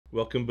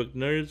Welcome, book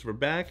nerds. We're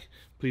back.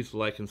 Please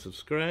like and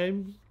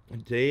subscribe.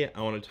 Today, I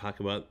want to talk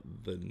about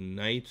the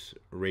Knights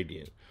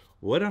Radiant.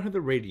 What are the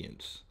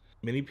Radiants?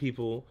 Many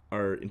people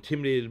are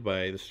intimidated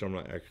by the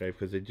Stormlight Archive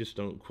because they just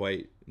don't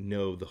quite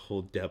know the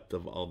whole depth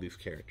of all these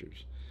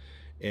characters.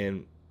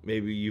 And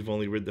maybe you've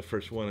only read the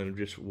first one and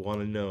just want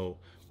to know,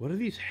 what are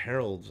these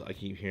heralds I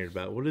keep hearing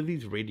about? What are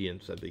these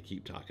Radiants that they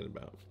keep talking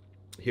about?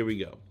 Here we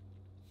go.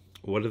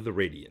 What are the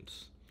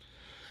Radiants?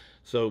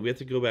 So we have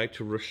to go back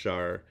to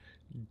Roshar.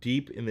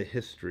 Deep in the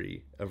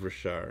history of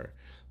Roshar,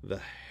 the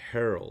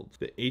heralds,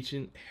 the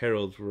ancient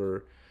heralds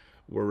were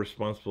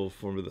responsible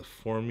for the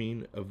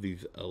forming of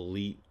these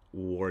elite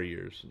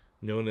warriors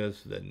known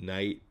as the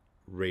Night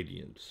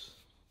Radiants.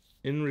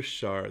 In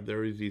Roshar, there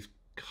were these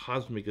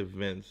cosmic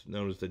events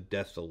known as the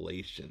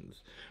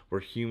Desolations,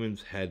 where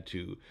humans had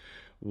to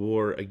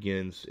war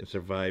against and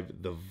survive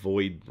the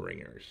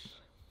Voidbringers.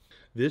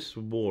 This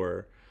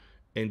war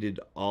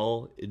ended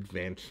all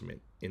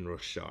advancement in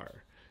Roshar,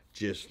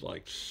 just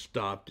like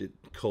stopped it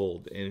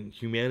cold, and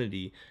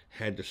humanity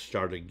had to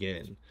start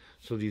again.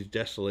 So these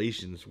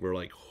desolations were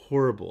like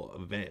horrible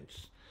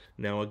events.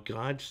 Now a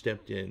god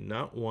stepped in,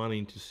 not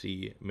wanting to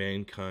see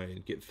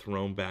mankind get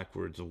thrown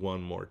backwards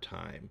one more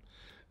time.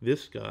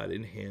 This god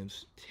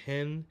enhanced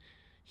 10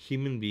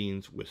 human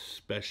beings with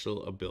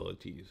special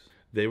abilities.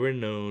 They were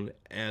known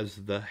as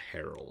the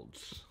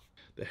Heralds.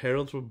 The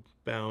Heralds were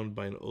bound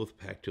by an oath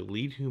pact to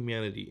lead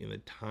humanity in the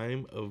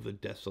time of the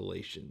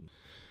desolation.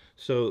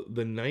 So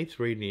the Knights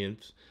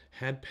Radiant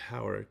had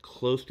power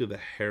close to the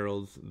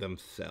Heralds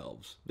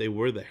themselves. They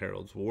were the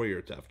Heralds,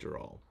 warriors after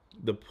all.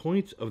 The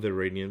points of the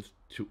Radiants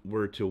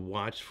were to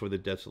watch for the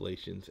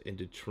desolations and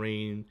to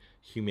train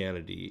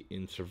humanity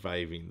in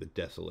surviving the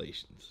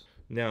desolations.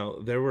 Now,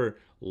 there were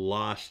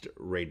lost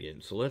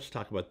Radiants, so let's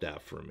talk about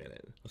that for a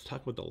minute. Let's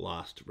talk about the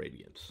lost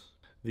Radiants.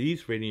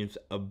 These Radiants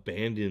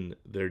abandoned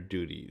their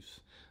duties.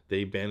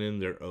 They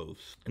abandoned their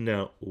oaths.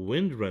 Now,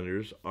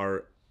 Windrunners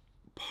are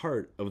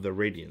part of the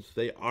Radiants.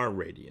 They are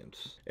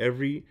Radiants.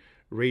 Every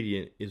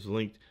Radiant is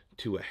linked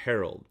to a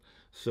Herald,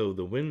 so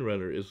the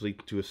Windrunner is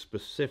linked to a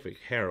specific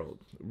Herald.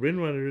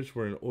 Windrunners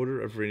were an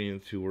order of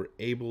Radiants who were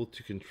able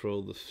to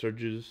control the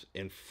surges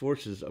and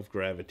forces of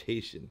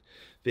gravitation.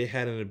 They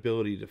had an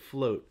ability to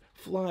float,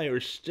 fly,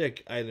 or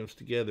stick items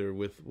together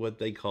with what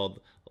they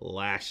called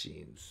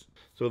lashings.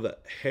 So the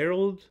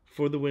Herald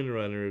for the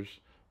Windrunners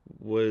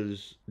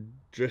was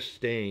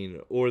Dristain,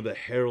 or the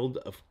Herald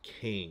of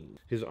Kings.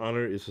 His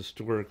honor is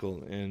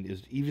historical and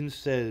is even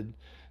said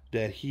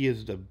that he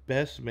is the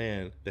best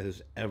man that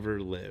has ever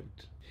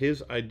lived.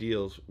 His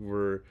ideals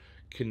were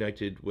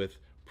connected with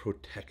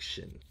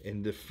protection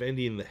and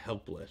defending the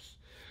helpless.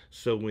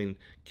 So when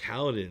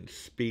Kaladin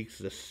speaks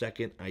the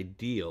second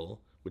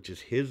ideal, which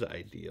is his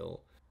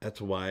ideal,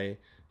 that's why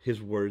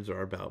his words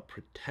are about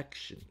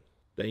protection.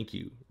 Thank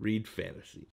you. Read fantasy.